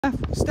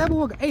Step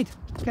walk 8.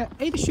 Okay,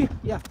 8 shift.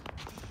 Yeah.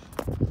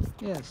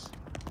 Yes.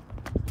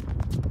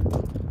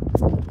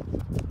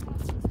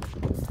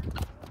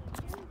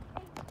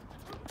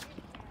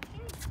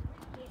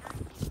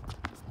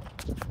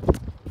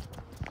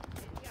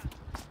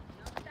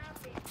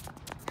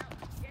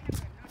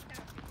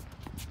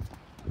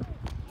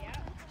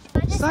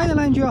 Side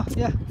line 就要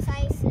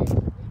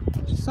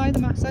 ，Yeah。Side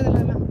吗 ？Side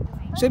line 吗？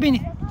随便你。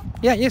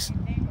Yeah, yes.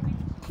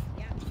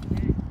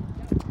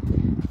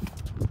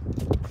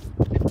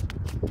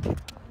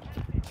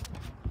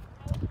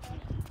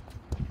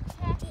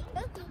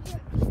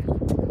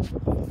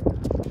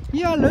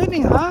 You are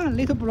learning, huh,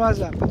 little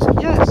brother?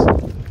 But yes,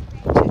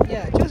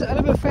 yeah, just a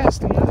little bit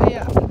fast,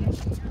 yeah.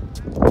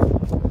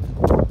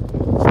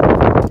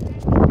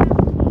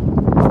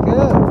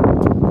 Good.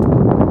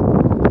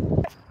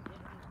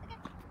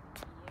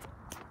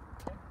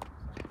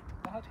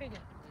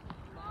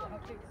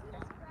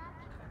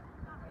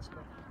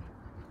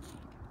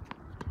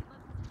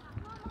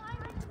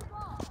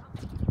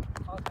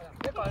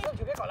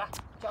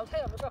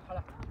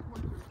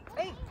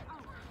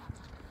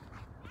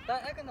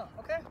 Diagonal,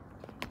 OK。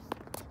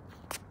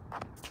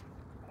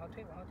往后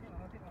推，往后推，往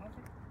后推，往后推。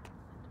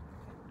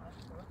好，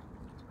走了，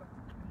这个。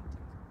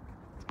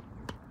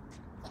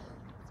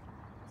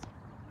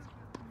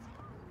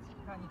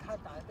看你他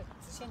打的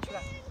直线去了，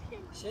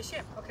斜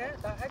线 ，OK，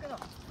 diagonal。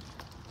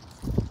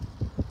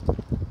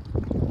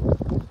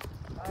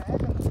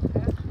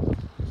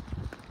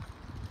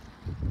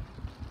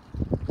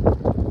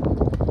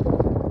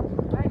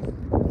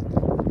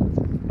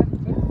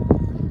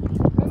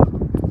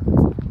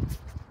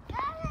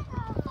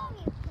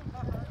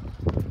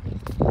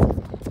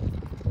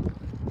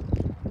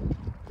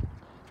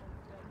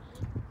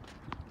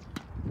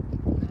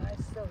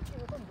进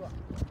入动作。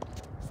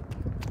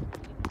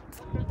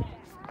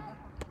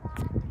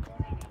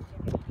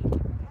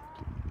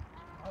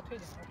好，退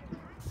点，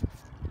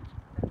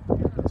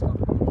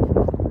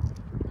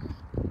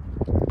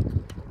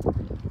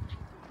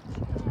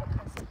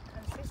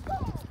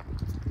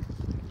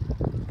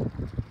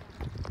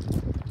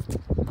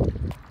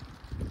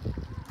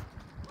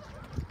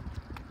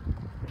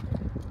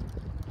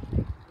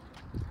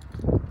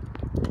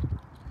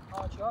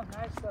好球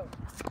 ，nice serve。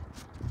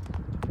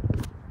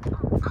不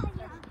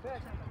要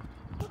这样的。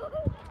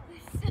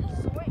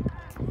Swing。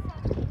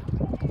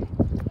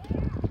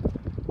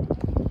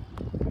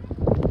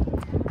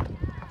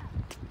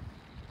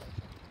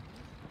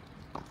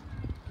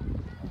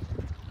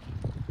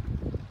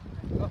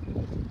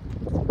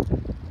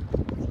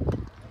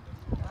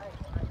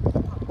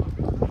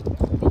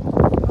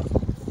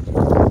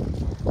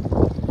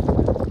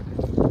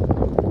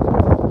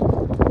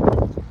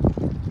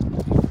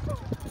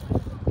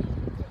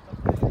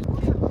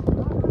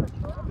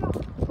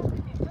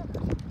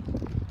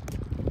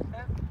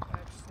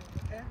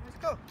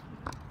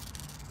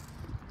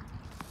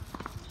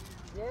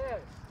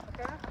Yes,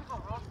 OK， 很好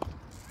啊，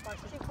把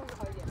直线控制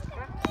好一点 ，OK。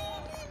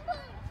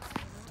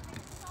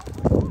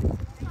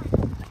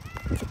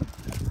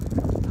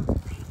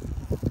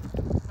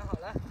看好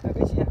了，来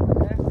围棋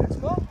 ，OK，Let's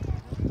go。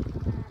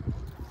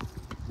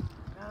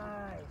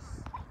Nice。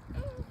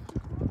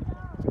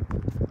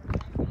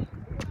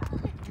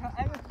你看，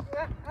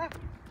哎，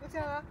就这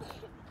样啊，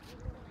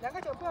两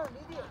个脚不要离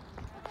地，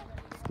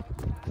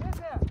别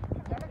这样，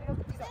两个脚都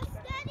闭上。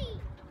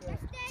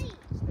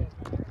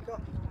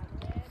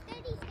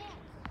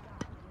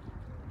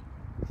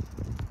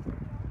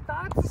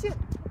打直线，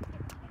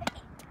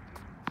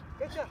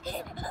别这样。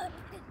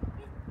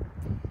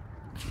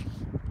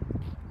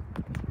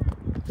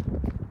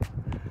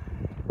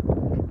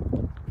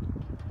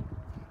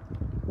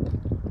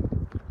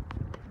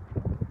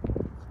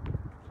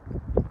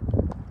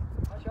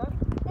好，行，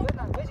别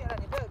打，别紧了，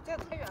你不要这样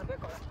太远了，不要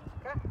搞了。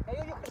看，哎，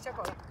又开始想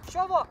搞了，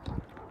小不，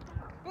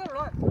不要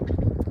乱，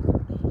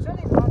兄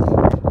弟，好。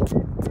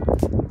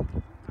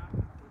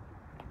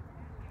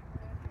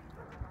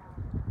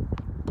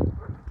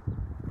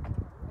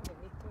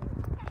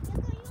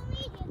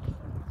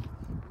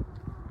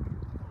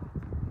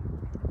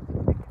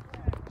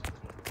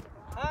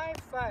High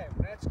five,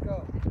 let's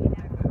go.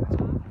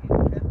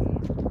 Okay.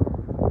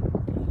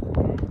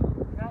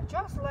 Now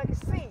just like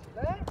C,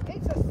 right?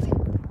 It's a C.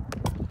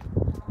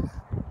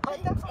 好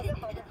的，好的，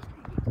好的。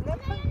来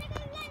喷。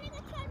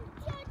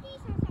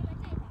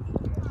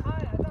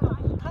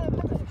他要喷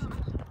的就行。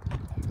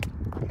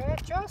Okay,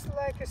 just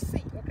like a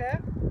C. Okay,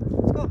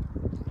 let's go.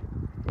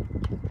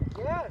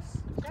 Yes.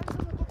 前面是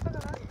不是都喷到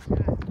哪里？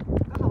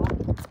很好，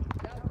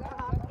很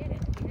好，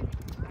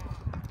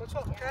不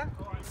错。OK。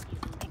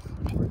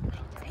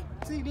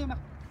自己练吧。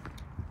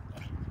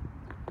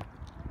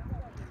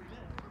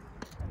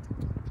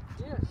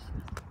Yes。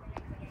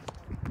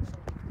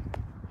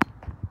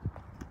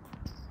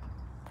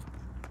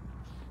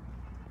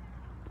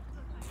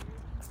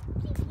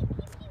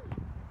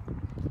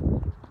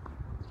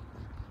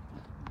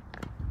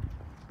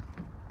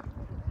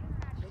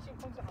斜线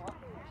控制好，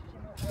斜线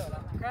没有了。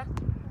看。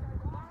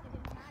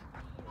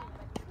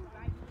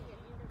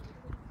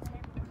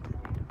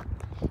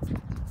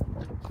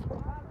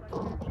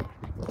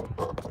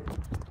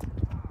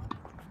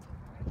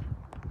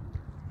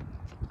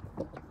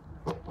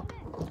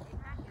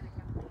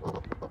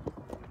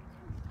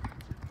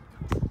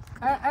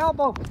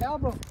elbow.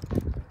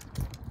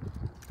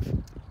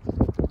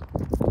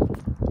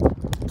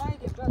 慢一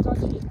点，不要着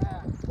急，哎。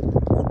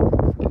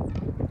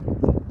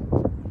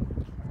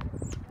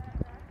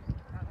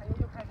还有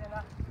右看见了，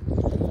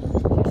斜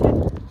线，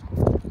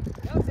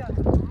不要这样子，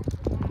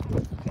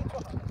可以做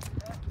好的。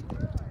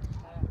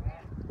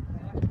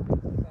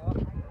走。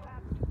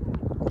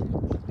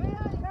对呀，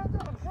你看这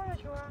很漂亮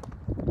球啊，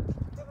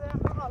对不对？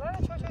很好，来，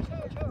球，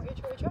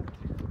有球。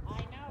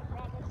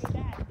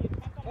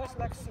Just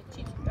like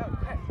CG， 不要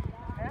快，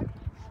哎。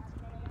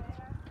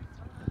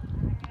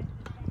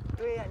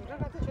对呀，你看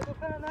看这球多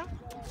漂亮呢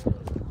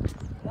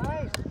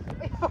 ！Nice，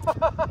 哎呦，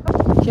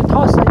先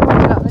toss，那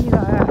你的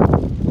哎。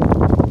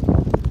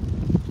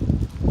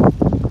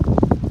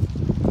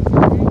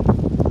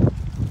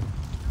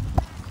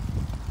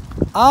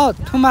Out,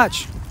 too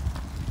much.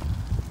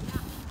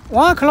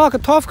 1 o'clock,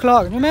 12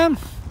 o'clock, you mean?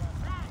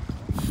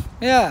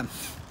 Yeah.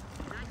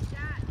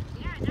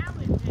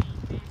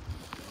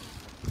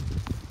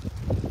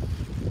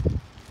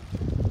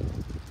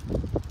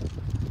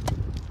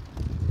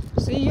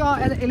 See you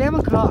at 11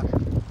 o'clock.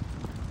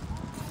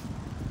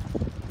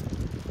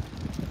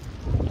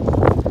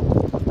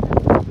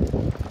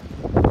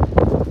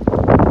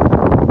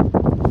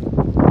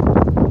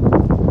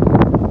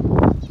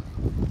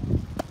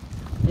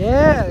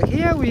 Yeah,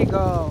 here we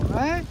go,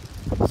 right?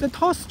 It's a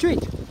tall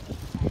street.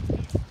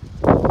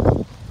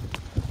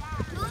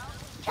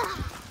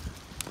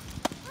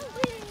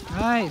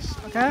 Nice,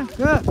 okay,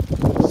 good.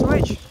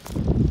 Switch.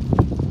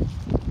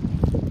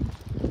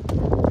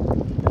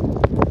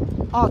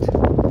 Out.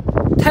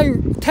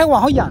 太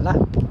往后仰了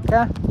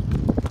 ，okay?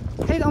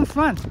 Hit on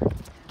front,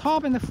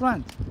 top in the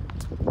front.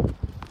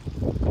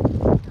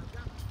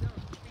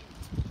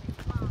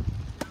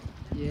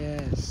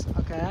 Yes,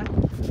 okay.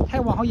 太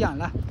往后仰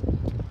了。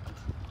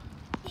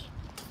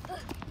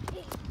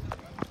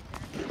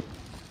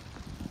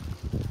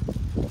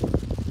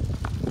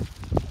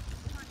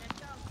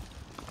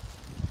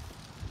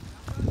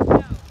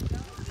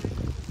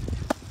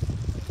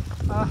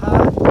啊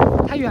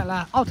哈，太远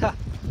了 ，out，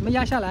 我们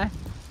压下来。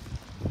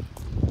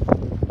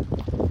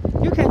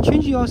You can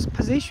change your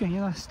position,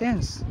 you know,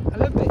 stance a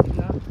little bit, you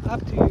know,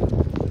 up to you.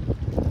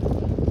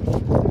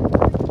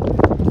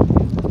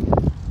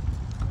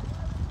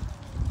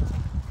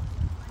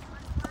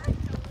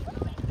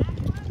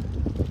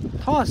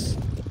 Toss.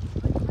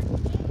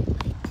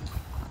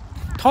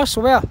 Toss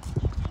well.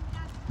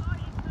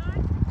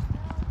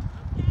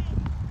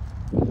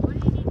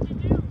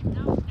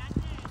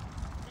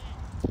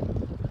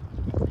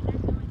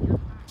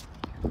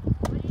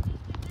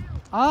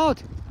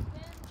 Out.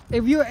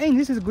 If you're in,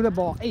 this is a good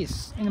ball.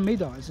 Ace in the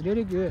middle. It's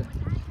really good.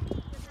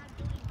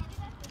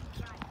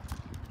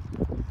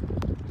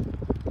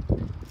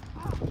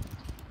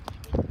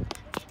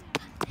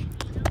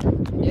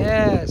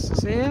 Yes,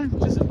 see?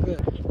 This is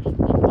good.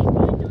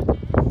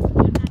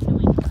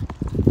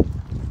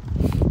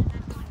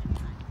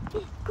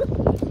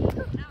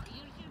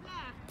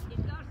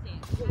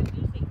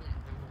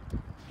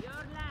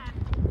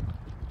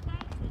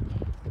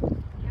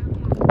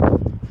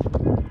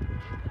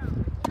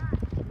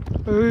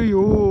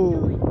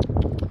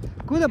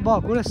 Good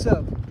ball, good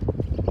serve.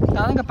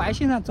 打那个白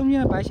线上，中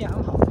间的白线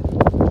很好。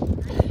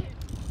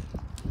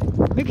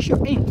Make sure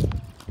in.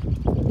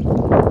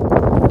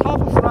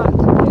 Top front,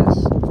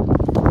 yes.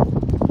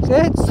 See,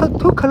 it's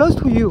too close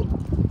to you.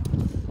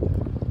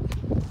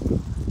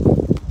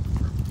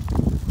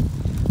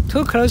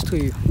 Too close to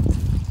you.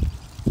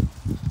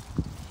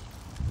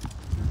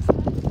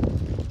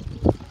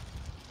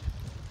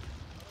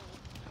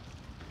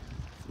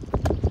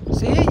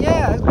 See,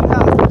 yeah, it's good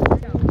now.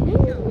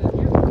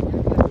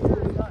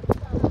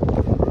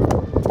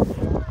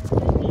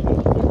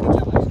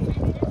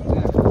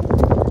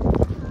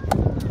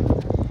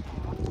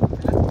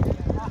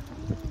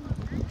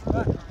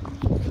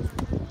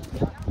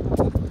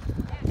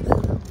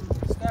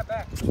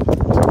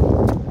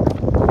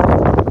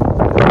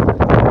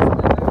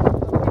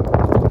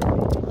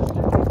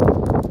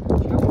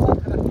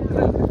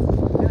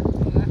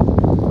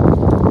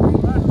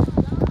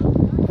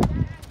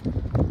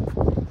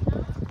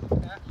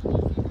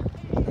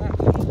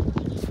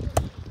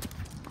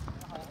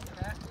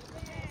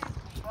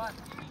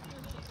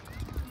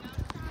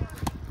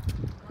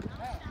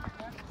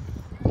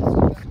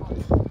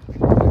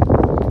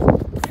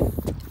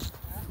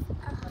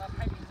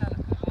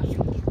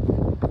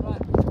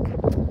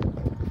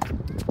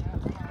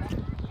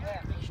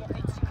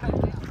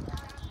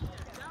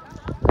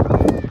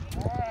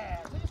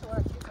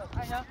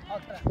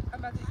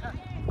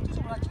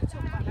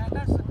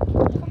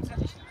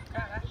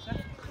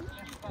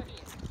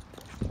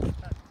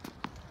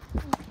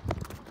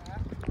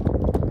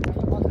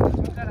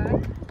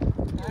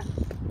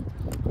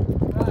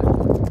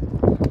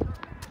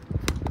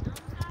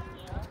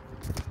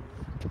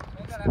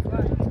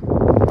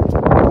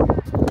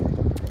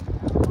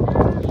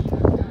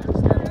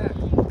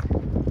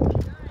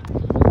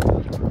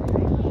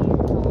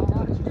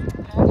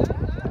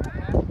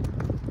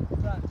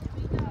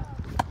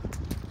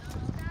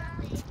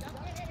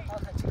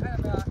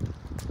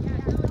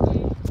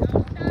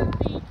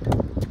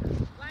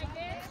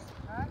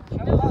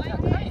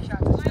 看一下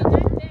这些，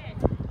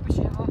不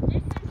行啊。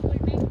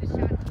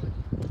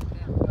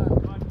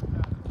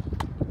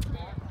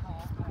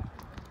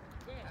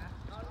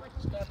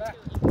Step back。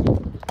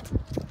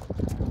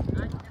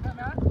看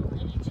没？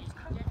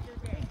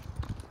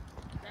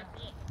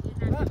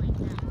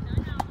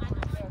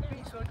跟你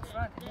说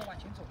，front 你往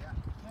前走呀，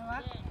明白吗？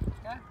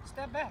看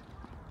 ，step back。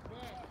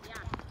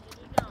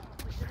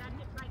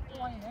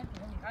往前点，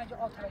你看就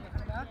out 了，你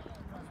看到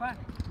没？front。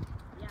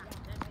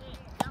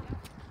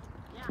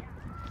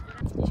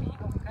一前一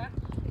后，看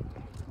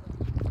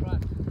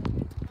 ，front。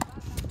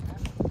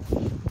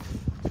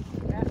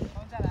看，然后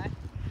再来，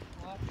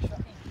我需要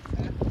in， 看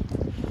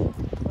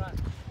 ，front。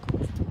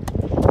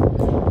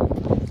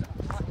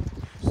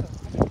手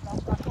还没拉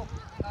够，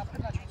碰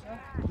到全身。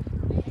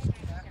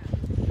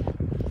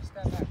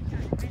step back。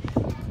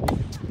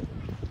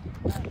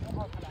很好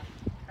看了，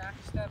看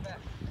step back。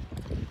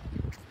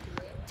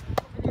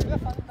有没有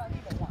发生到力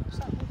的往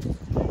上？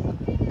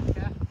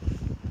看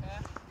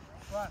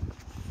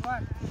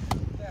，front，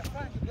 对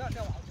 ，front 你不要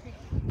再往后退了，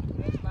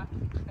明白吗？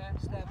看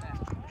step back。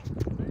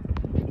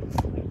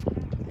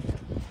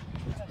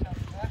再上，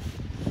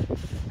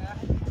看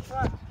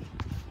front，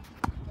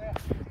 对，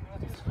我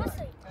这个是 front，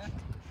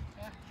 看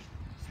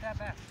step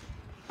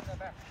back，step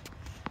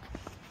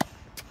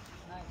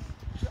back。nice，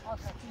 就 out，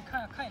 自己看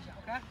一下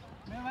 ，OK，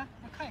 明白吗？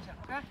再看一下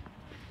 ，OK，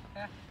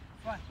 看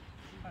front，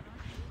 很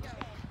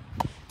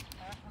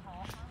好，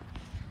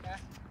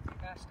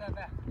看 step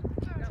back。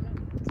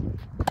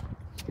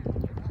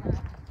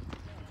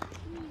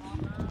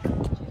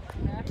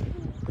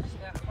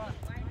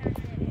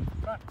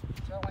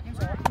只要往前走，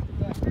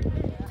对，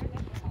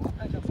好，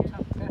看一下步上，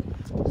对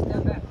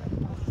 ，step back，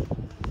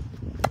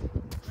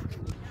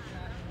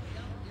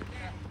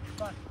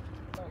 front，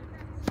 走，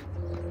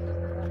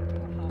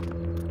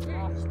好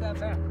 ，step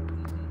back，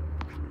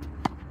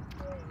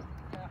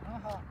 对，很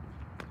好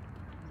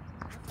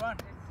 ，front，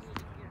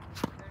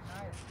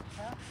 nice，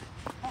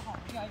 好，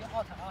一定要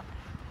out 啊，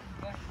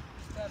对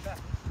 ，step back，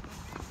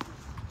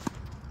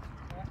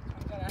 来，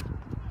再来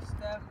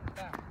 ，step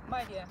back，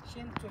 慢一点，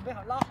先准备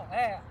好拉好，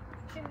哎。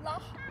先拉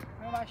好，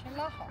明白吗？先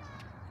拉好，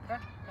来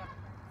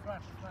，front，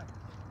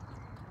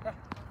 来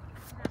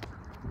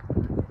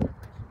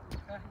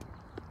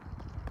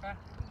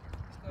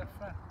，step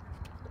front，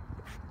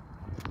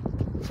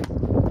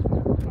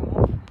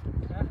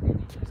 来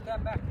 ，step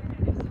back，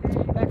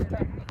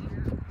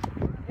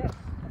 yes，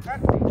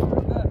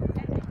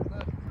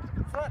 good，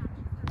 front，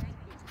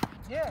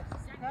 yes，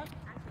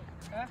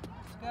 来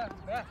 ，step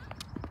back，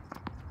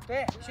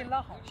 对，先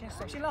拉好，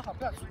手先拉好，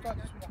不要出掉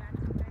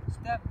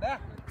，step back。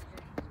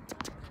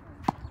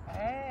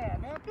哎，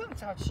那不用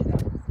着急的，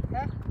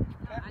来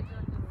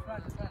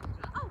，front，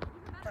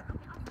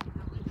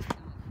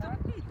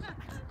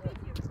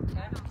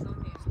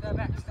 step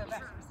back， step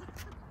back，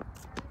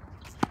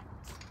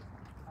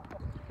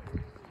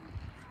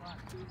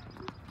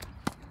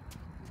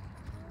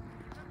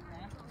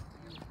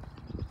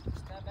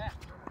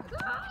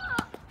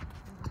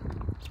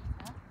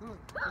 good，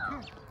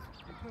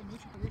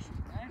 neutral position，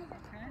 okay。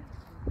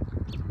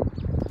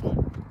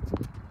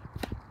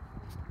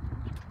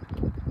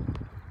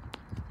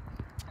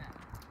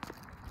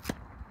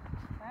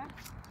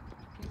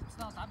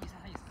打比赛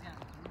他也是这样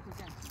的，我们会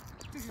这样子，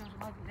这就是什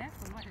么 left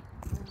right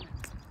movement，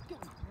 右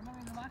脑，明白为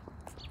什么？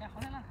哎，好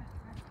来让看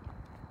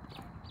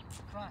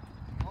，front，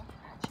 走，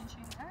轻轻，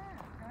哎，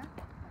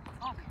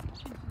啊，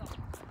轻知道，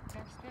再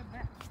step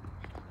back，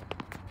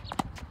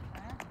 哎，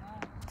好，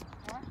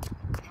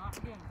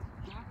右脑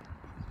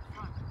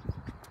，front，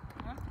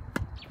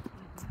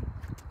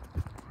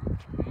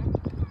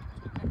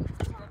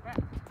 step back，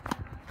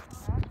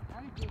 哪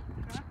里对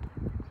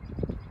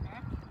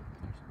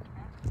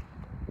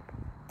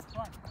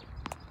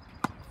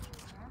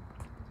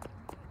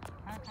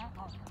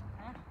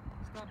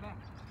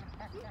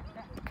？step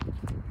back，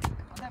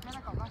 好，再别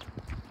来搞了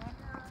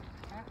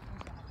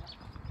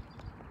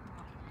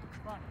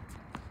，front，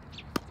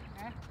 哎，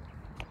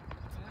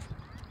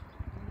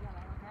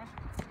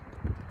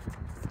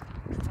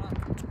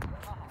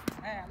拉好，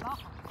哎，拉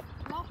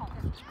好再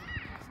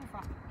复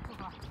发，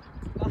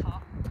拉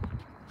好。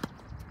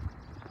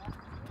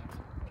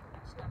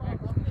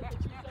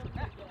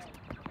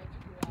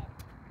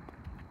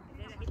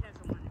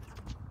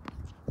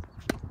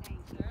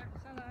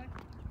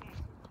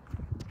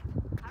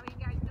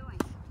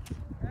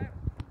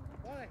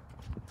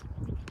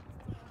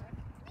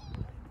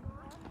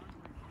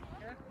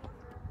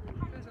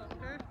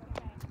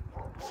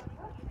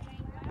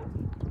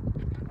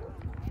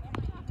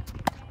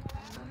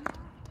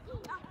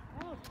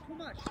too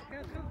much， 给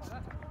他看好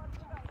了，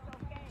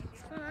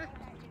上来，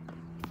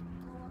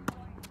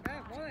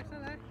来，王磊上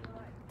来，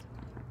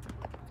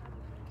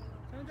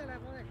再来，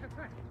王磊快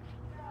快，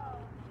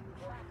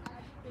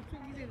最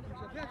低这个动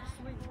作，不要去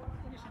思维，这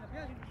就行了，不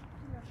要去，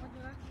放进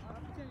来，好，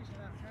这样就行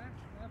了，来，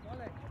王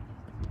磊，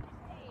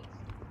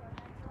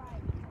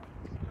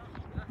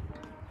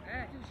哎，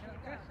这就行了，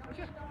来，回去。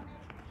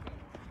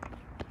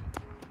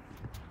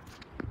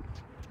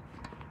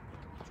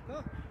走。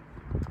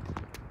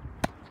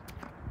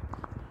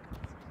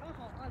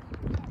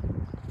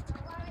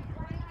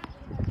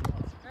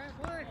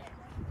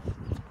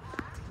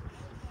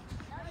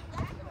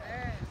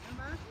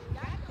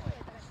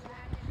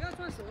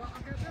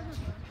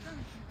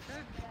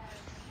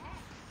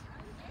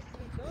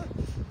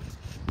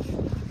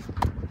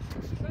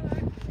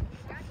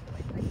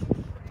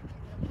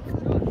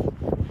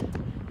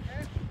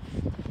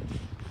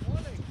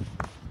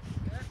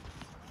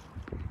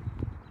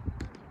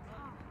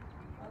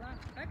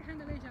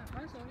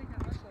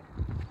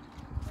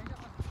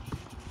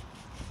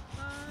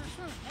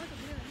好久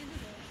没有运动。